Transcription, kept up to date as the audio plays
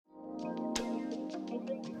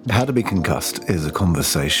How to Be Concussed is a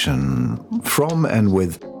conversation from and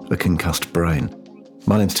with a concussed brain.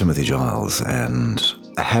 My name's Timothy Giles, and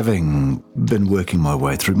having been working my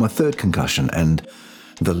way through my third concussion and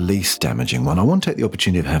the least damaging one, I want to take the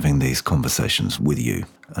opportunity of having these conversations with you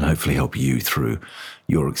and hopefully help you through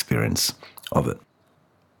your experience of it.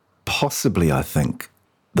 Possibly, I think,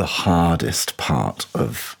 the hardest part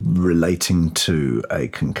of relating to a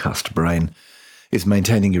concussed brain is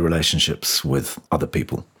maintaining your relationships with other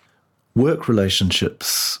people. Work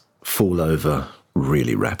relationships fall over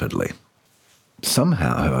really rapidly.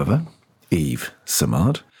 Somehow, however, Yves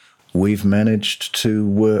Simard, we've managed to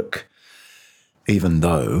work, even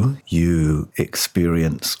though you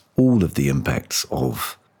experience all of the impacts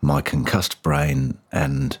of my concussed brain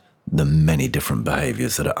and the many different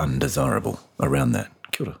behaviours that are undesirable around that.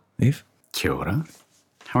 Kia ora, Yves. Kia ora.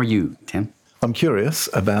 How are you, Tim? I'm curious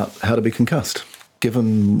about how to be concussed.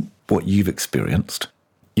 Given what you've experienced,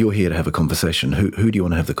 you're here to have a conversation. Who do you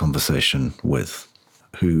want to have the conversation with?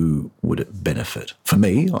 Who would it benefit? For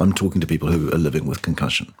me, I'm talking to people who are living with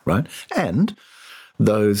concussion, right? And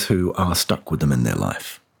those who are stuck with them in their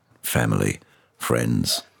life. Family,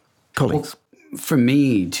 friends, colleagues. Well, for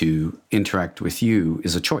me to interact with you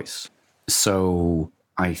is a choice. So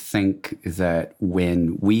I think that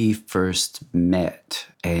when we first met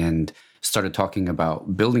and started talking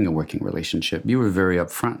about building a working relationship, you were very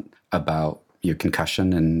upfront about your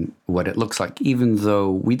concussion and what it looks like, even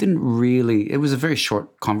though we didn't really, it was a very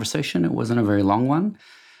short conversation. It wasn't a very long one,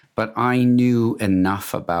 but I knew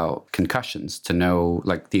enough about concussions to know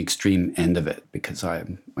like the extreme end of it because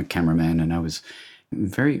I'm a cameraman and I was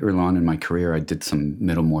very early on in my career, I did some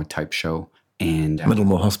Middlemore type show. And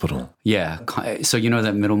Middlemore Hospital. Yeah. So you know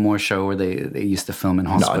that Middlemore show where they used to film in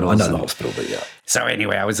hospitals? No, I know the hospital, but yeah. So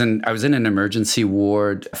anyway, I was in an emergency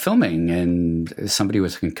ward filming and somebody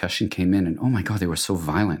with concussion came in and oh my God, they were so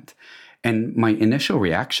violent. And my initial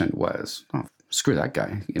reaction was, oh, screw that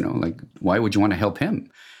guy. You know, like, why would you want to help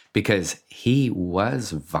him? Because he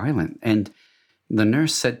was violent. And the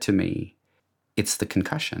nurse said to me, it's the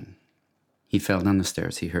concussion. He fell down the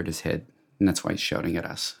stairs. He hurt his head. And that's why he's shouting at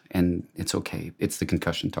us. And it's okay. It's the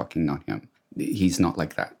concussion talking, not him. He's not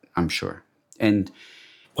like that, I'm sure. And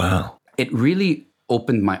wow, it really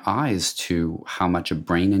opened my eyes to how much a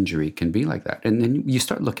brain injury can be like that. And then you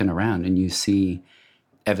start looking around and you see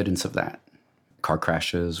evidence of that. Car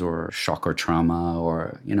crashes or shock or trauma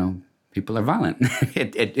or, you know, people are violent.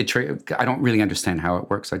 I don't really understand how it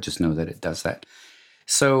works. I just know that it does that.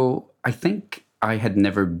 So I think I had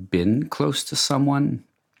never been close to someone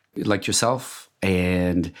like yourself,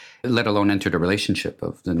 and let alone entered a relationship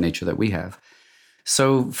of the nature that we have.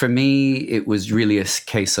 So for me, it was really a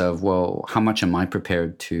case of, well, how much am I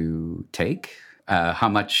prepared to take? How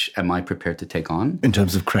much am I prepared to take on? In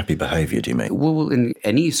terms of crappy behavior, do you mean? Well, in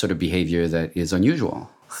any sort of behavior that is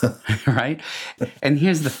unusual, right? And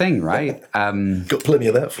here's the thing, right? Got plenty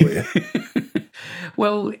of that for you.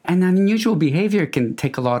 Well, an unusual behavior can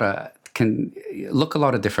look a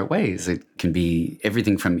lot of different ways. It can be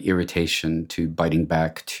everything from irritation to biting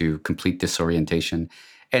back to complete disorientation.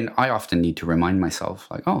 And I often need to remind myself,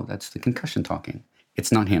 like, oh, that's the concussion talking.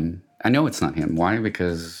 It's not him. I know it's not him. Why?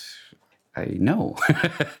 Because I know.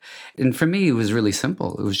 And for me, it was really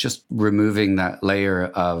simple. It was just removing that layer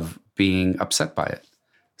of being upset by it.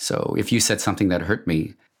 So if you said something that hurt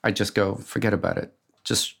me, I'd just go, forget about it.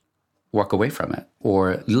 Just walk away from it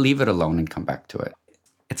or leave it alone and come back to it.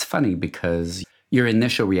 It's funny because your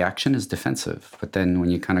initial reaction is defensive, but then when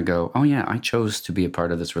you kind of go, oh yeah, I chose to be a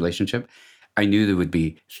part of this relationship. I knew there would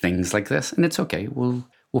be things like this, and it's okay. We'll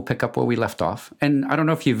pick up where we left off. And I don't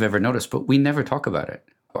know if you've ever noticed, but we never talk about it.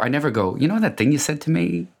 I never go, you know that thing you said to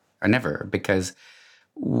me? I never, because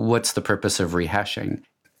what's the purpose of rehashing?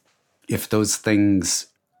 If those things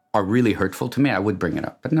are really hurtful to me, I would bring it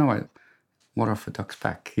up. But no, water off a duck's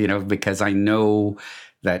back, you know, because I know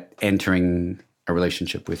that entering a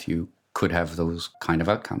relationship with you could have those kind of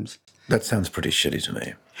outcomes. That sounds pretty shitty to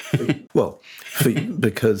me. Well,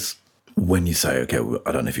 because when you say, okay, well,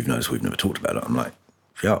 I don't know if you've noticed, we've never talked about it. I'm like,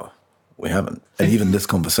 yeah, we haven't. And even this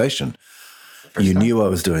conversation, you knew I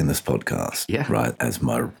was doing this podcast, right, as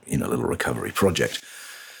my, little recovery project.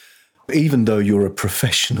 Even though you're a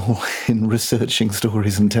professional in researching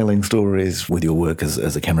stories and telling stories with your work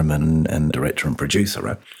as a cameraman and director and producer,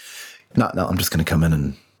 right? No, I'm just going to come in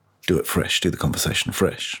and do it fresh, do the conversation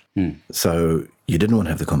fresh. So you didn't want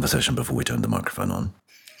to have the conversation before we turned the microphone on.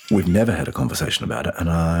 We've never had a conversation about it.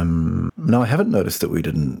 And I haven't noticed that we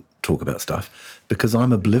didn't talk about stuff because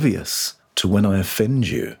I'm oblivious to when I offend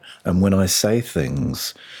you and when I say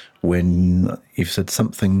things, when you've said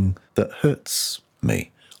something that hurts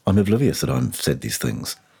me. I'm oblivious that I've said these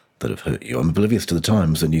things that have hurt you. I'm oblivious to the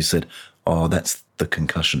times when you said, oh, that's the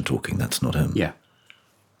concussion talking, that's not him. Yeah.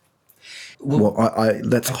 Well,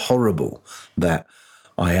 that's horrible that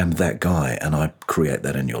I am that guy and I create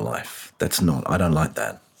that in your life. I don't like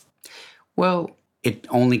that. Well, it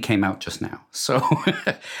only came out just now. So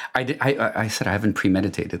I said I haven't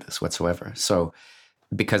premeditated this whatsoever. So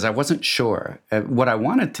because I wasn't sure. What I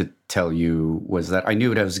wanted to tell you was that I knew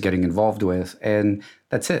what I was getting involved with, and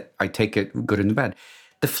that's it. I take it good and bad.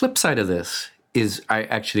 The flip side of this is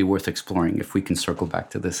actually worth exploring, if we can circle back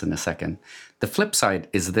to this in a second. The flip side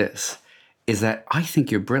is this, is that I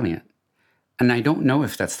think you're brilliant. And I don't know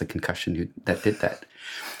if that's the concussion that did that.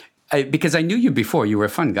 Because I knew you before. You were a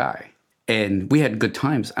fun guy. And we had good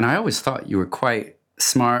times. And I always thought you were quite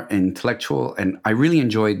smart and intellectual, and I really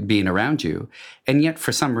enjoyed being around you. And yet,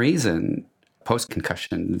 for some reason,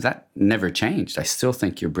 post-concussion, that never changed. I still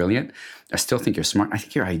think you're brilliant. I still think you're smart. I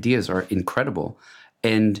think your ideas are incredible.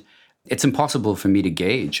 And it's impossible for me to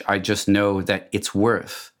gauge. I just know that it's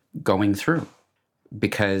worth going through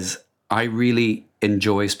because I really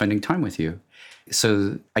enjoy spending time with you.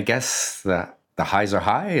 So I guess the highs are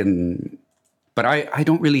high, but I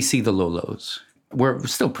don't really see the low lows. We're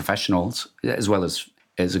still professionals as well as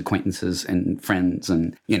acquaintances and friends,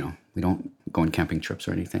 and we don't go on camping trips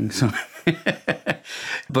or anything. So,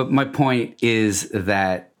 but my point is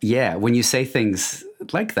that when you say things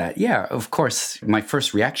like that, of course, my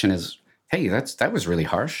first reaction is, "Hey, that was really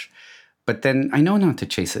harsh." But then I know not to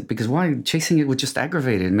chase it, because why? Chasing it would just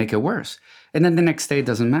aggravate it and make it worse. And then the next day it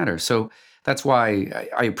doesn't matter. So that's why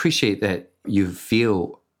I appreciate that you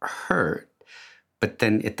feel hurt. But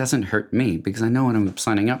then it doesn't hurt me because I know what I'm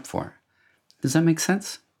signing up for. Does that make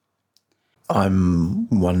sense? I'm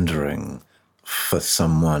wondering, for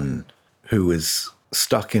someone who is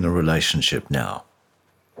stuck in a relationship now,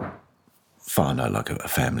 like a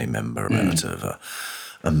family member, a relative,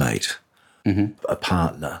 a mate, a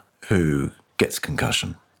partner who gets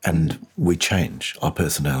concussion, and we change, our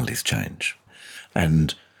personalities change,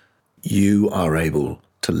 and you are able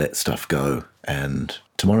to let stuff go, and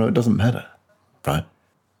tomorrow it doesn't matter. Right?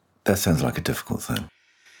 That sounds like a difficult thing.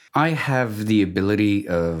 I have the ability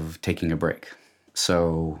of taking a break.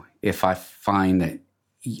 So if I find that,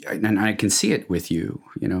 and I can see it with you,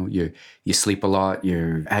 you sleep a lot,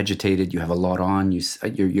 you're agitated, you have a lot on,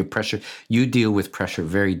 your pressure, you deal with pressure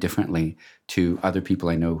very differently to other people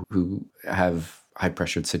I know who have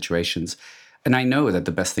high-pressured situations. And I know that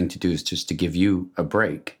the best thing to do is just to give you a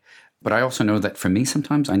break. But I also know that for me,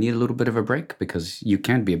 sometimes I need a little bit of a break because you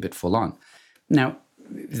can be a bit full on. Now,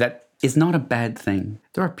 that is not a bad thing.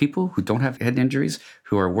 There are people who don't have head injuries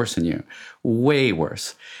who are worse than you, way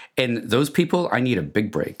worse. And those people, I need a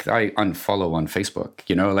big break. I unfollow on Facebook,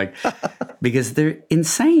 because they're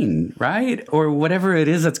insane, right? Or whatever it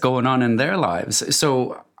is that's going on in their lives.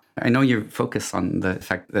 So I know you're focused on the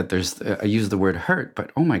fact that I use the word hurt,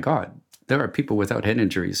 but oh my God, there are people without head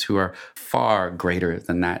injuries who are far greater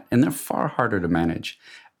than that. And they're far harder to manage,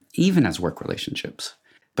 even as work relationships.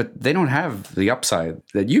 But they don't have the upside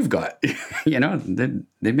that you've got.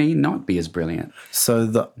 They may not be as brilliant. So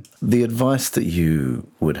the advice that you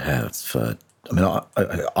would have for,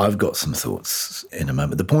 I've got some thoughts in a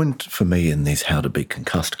moment. The point for me in these how to be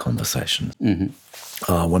concussed conversations,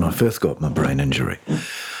 when I first got my brain injury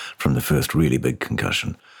from the first really big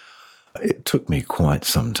concussion, it took me quite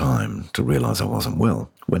some time to realize I wasn't well.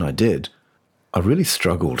 When I did, I really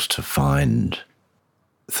struggled to find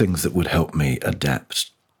things that would help me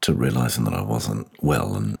adapt to realizing that I wasn't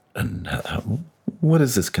well, and what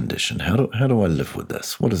is this condition? How do I live with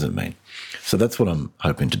this? What does it mean? So that's what I'm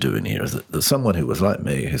hoping to do in here, is that there's someone who was like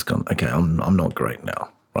me who's gone, okay, I'm not great now.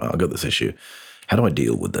 Right, I've got this issue. How do I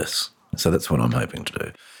deal with this? So that's what I'm hoping to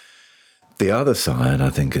do. The other side, I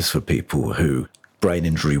think, is for people who brain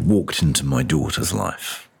injury walked into my daughter's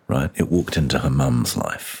life, right? It walked into her mum's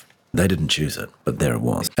life. They didn't choose it, but there it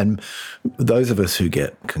was. And those of us who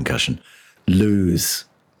get concussion lose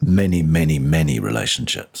many, many, many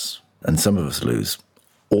relationships. And some of us lose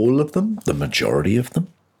all of them, the majority of them.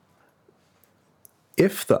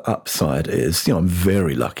 If the upside is, I'm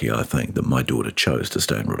very lucky, I think, that my daughter chose to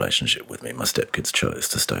stay in relationship with me. My stepkids chose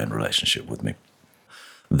to stay in relationship with me.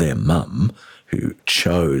 Their mum, who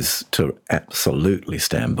chose to absolutely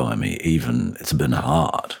stand by me, even it's been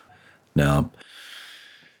hard. Now,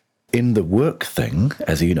 in the work thing,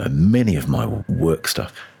 as you know, many of my work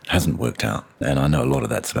stuff hasn't worked out. And I know a lot of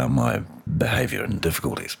that's about my behavior and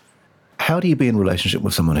difficulties. How do you be in relationship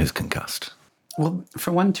with someone who's concussed? Well,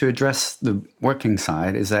 for one, to address the working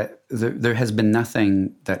side, is that there has been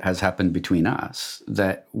nothing that has happened between us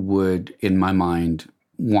that would, in my mind,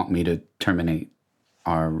 want me to terminate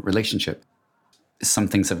our relationship. some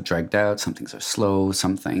things have dragged out, some things are slow,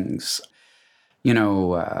 some things,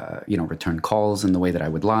 return calls in the way that I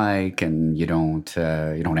would like, and you don't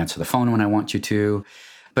answer the phone when I want you to.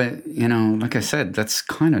 But, like I said, that's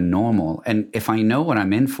kind of normal. And if I know what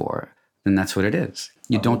I'm in for, then that's what it is.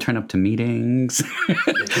 You don't turn up to meetings.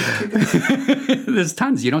 There's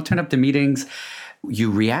tons. You don't turn up to meetings.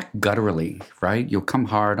 You react gutturally, right? You'll come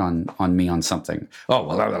hard on me on something. Oh,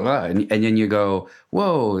 well, blah, blah, blah. And then you go,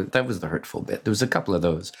 whoa, that was the hurtful bit. There was a couple of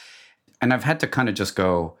those. And I've had to kind of just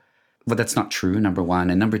go, well, that's not true, number one.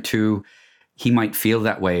 And number two, he might feel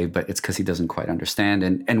that way, but it's because he doesn't quite understand.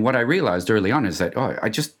 And what I realized early on is that, I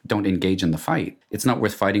just don't engage in the fight. It's not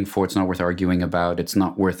worth fighting for. It's not worth arguing about. It's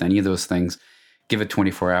not worth any of those things. Give it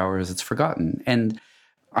 24 hours, it's forgotten. And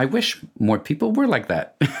I wish more people were like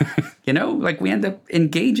that. Like we end up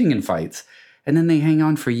engaging in fights and then they hang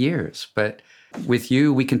on for years. But with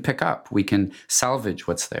you, we can pick up, we can salvage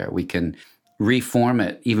what's there. We can reform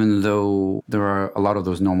it, even though there are a lot of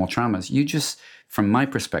those normal traumas. You just, from my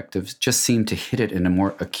perspective, just seem to hit it in a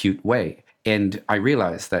more acute way. And I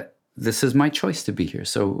realized that this is my choice to be here.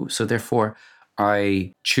 So therefore,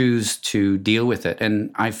 I choose to deal with it.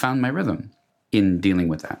 And I found my rhythm in dealing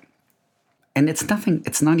with that. And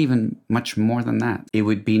it's not even much more than that. It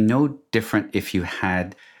would be no different if you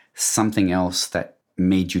had something else that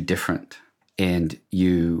made you different. And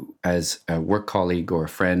you, as a work colleague or a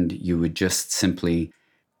friend, you would just simply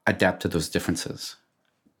adapt to those differences.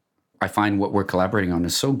 I find what we're collaborating on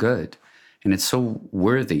is so good and it's so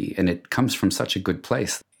worthy and it comes from such a good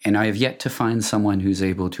place. And I have yet to find someone who's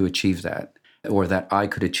able to achieve that or that I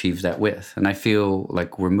could achieve that with. And I feel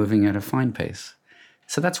like we're moving at a fine pace.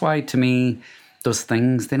 So that's why, to me, those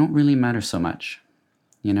things, they don't really matter so much,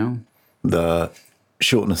 The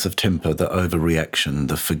shortness of temper, the overreaction,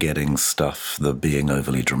 the forgetting stuff, the being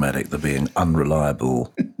overly dramatic, the being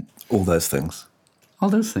unreliable, all those things. All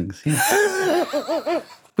those things, yeah.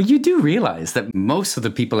 But you do realize that most of the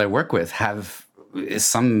people I work with have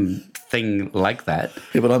something like that.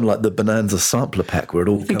 Yeah, but I'm like the Bonanza sampler pack where it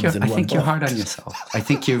all comes in one box. I think you're hard on yourself. I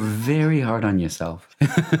think you're very hard on yourself.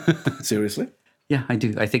 Seriously? Yeah, I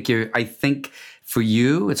do. I think for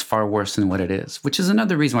you, it's far worse than what it is, which is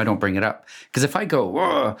another reason why I don't bring it up. Because if I go,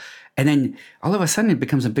 whoa, and then all of a sudden it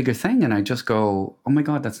becomes a bigger thing and I just go, oh my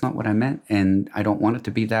God, that's not what I meant. And I don't want it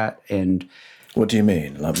to be that. And what do you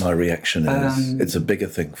mean? Like my reaction is, it's a bigger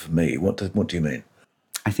thing for me. What do you mean?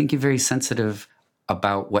 I think you're very sensitive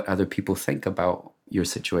about what other people think about your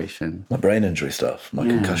situation. My brain injury stuff, my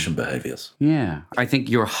concussion behaviors. Yeah. I think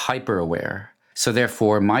you're hyper aware. So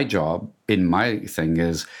therefore, my job in my thing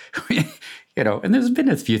is, and there's been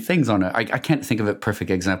a few things on it. I can't think of a perfect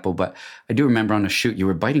example, but I do remember on a shoot, you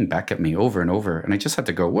were biting back at me over and over. And I just had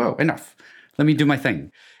to go, whoa, enough. Let me do my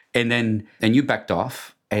thing. And you backed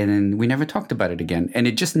off and then we never talked about it again. And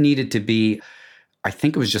it just needed to be, I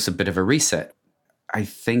think it was just a bit of a reset. I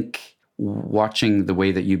think watching the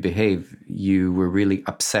way that you behave, you were really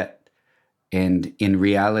upset. And in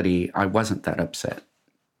reality, I wasn't that upset.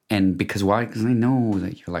 And because why? Because I know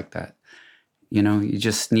that you're like that. You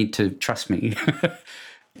just need to trust me.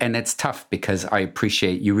 And it's tough because I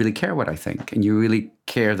appreciate you really care what I think and you really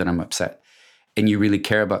care that I'm upset and you really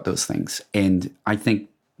care about those things. And I think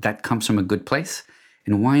that comes from a good place.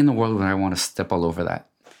 And why in the world would I want to step all over that?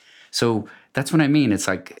 So that's what I mean. It's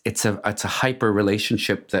like it's a hyper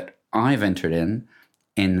relationship that I've entered in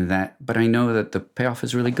that, but I know that the payoff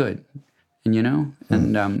is really good. And,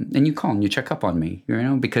 and you call and you check up on me,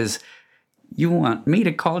 because you want me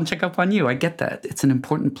to call and check up on you. I get that. It's an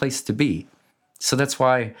important place to be. So that's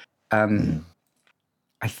why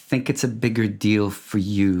I think it's a bigger deal for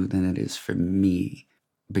you than it is for me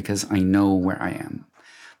because I know where I am.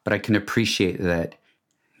 But I can appreciate that,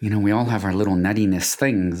 we all have our little nuttiness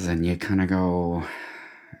things and you kind of go,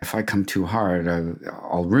 if I come too hard,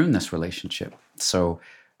 I'll ruin this relationship. So,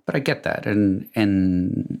 but I get that.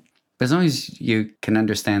 And as long as you can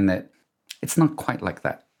understand that it's not quite like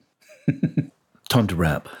that. Time to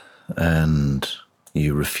wrap. And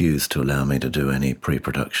you refuse to allow me to do any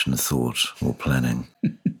pre-production thought or planning.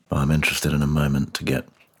 But I'm interested in a moment to get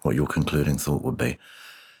what your concluding thought would be.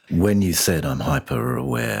 When you said I'm hyper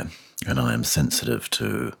aware and I am sensitive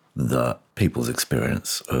to the people's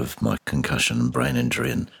experience of my concussion and brain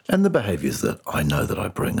injury and the behaviours that I know that I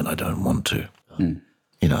bring and I don't want to.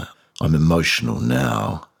 I'm emotional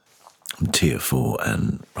now. I'm tearful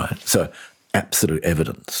and right. So absolute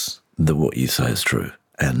evidence that what you say is true.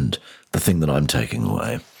 And the thing that I'm taking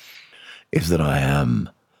away is that I am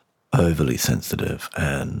overly sensitive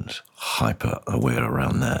and hyper aware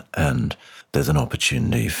around that. And there's an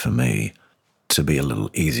opportunity for me to be a little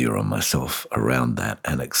easier on myself around that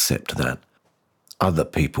and accept that other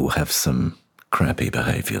people have some crappy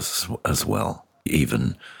behaviours as well,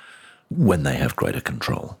 even when they have greater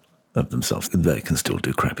control of themselves. They can still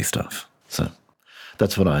do crappy stuff. So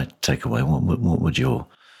that's what I take away. What would your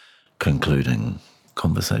concluding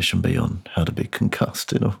conversation be on how to be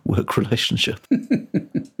concussed in a work relationship?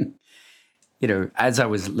 As I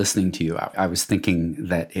was listening to you, I was thinking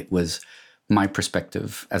that it was my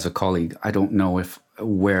perspective as a colleague. I don't know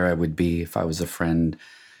where I would be if I was a friend,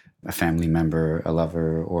 a family member, a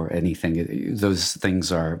lover, or anything. Those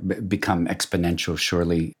things become exponential,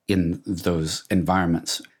 surely, in those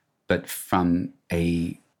environments. But from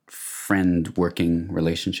a friend working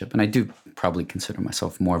relationship, and I do probably consider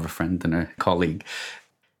myself more of a friend than a colleague,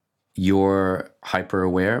 you're hyper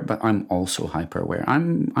aware, but I'm also hyper aware.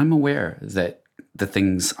 I'm aware that the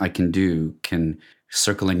things I can do can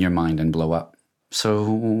circle in your mind and blow up.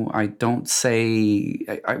 So I don't say,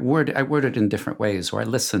 I word it in different ways, or I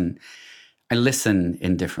listen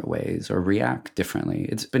in different ways, or react differently.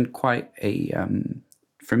 It's been quite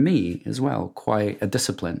for me as well, quite a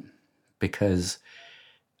discipline, because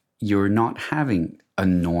you're not having a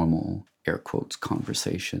normal, air quotes,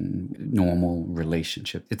 conversation, normal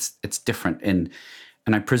relationship. It's different. And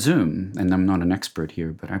I presume, and I'm not an expert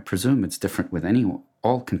here, but I presume it's different with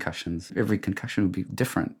all concussions. Every concussion would be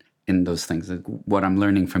different in those things. What I'm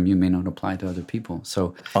learning from you may not apply to other people.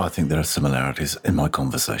 So I think there are similarities in my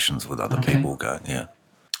conversations with other people going, yeah.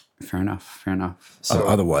 Fair enough. So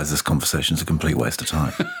otherwise, this conversation's a complete waste of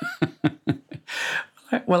time.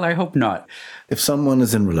 Well, I hope not. If someone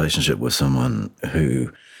is in a relationship with someone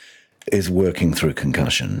who is working through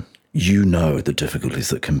concussion, you know the difficulties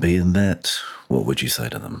that can be in that, what would you say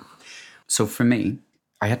to them? So for me,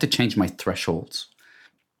 I had to change my thresholds.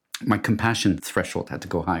 My compassion threshold had to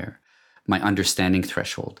go higher. My understanding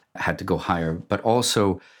threshold had to go higher, but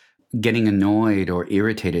also getting annoyed or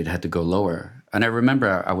irritated had to go lower. And I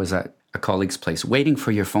remember I was at a colleague's place waiting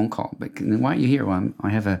for your phone call. But why are you here? Well, I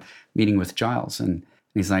have a meeting with Giles. And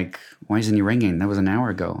he's like, why isn't he ringing? That was an hour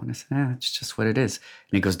ago. And I said, it's just what it is.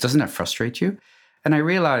 And he goes, doesn't that frustrate you? And I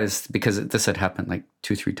realized, because this had happened like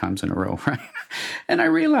 2-3 times in a row, right? And I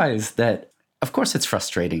realized that, of course, it's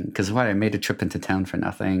frustrating, because I made a trip into town for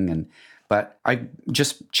nothing. But I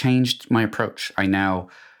just changed my approach. I now,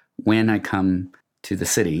 when I come to the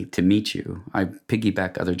city to meet you, I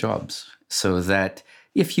piggyback other jobs, so that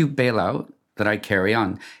if you bail out, that I carry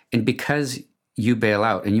on. And because you bail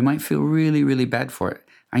out, and you might feel really, really bad for it,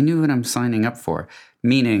 I knew what I'm signing up for,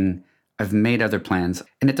 meaning I've made other plans,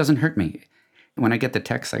 and it doesn't hurt me. When I get the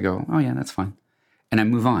text, I go, oh yeah, that's fine. And I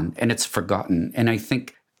move on, and it's forgotten. And I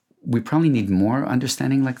think we probably need more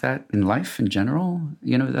understanding like that in life in general.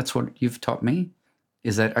 That's what you've taught me,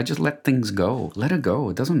 is that I just let things go. Let it go.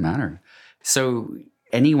 It doesn't matter. So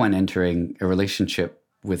anyone entering a relationship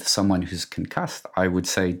with someone who's concussed, I would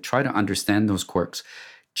say, try to understand those quirks,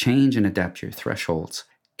 change and adapt your thresholds.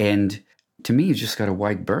 And to me, you just got a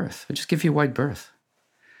wide berth. I just give you a wide berth,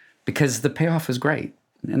 because the payoff is great.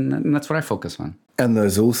 And that's what I focus on. And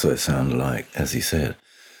those also sound like, as you said,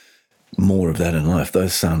 more of that in life.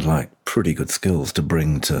 Those sound like pretty good skills to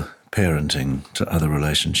bring to parenting, to other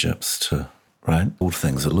relationships, right? Hold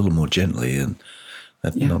things a little more gently, and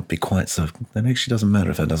that not be quite so. That actually doesn't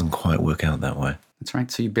matter if that doesn't quite work out that way. That's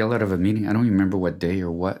right. So you bail out of a meeting. I don't even remember what day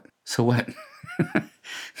or what. So what?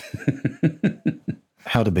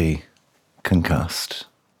 How to be concussed.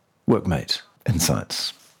 Workmate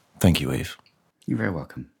insights. Thank you, Yves. You're very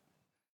welcome.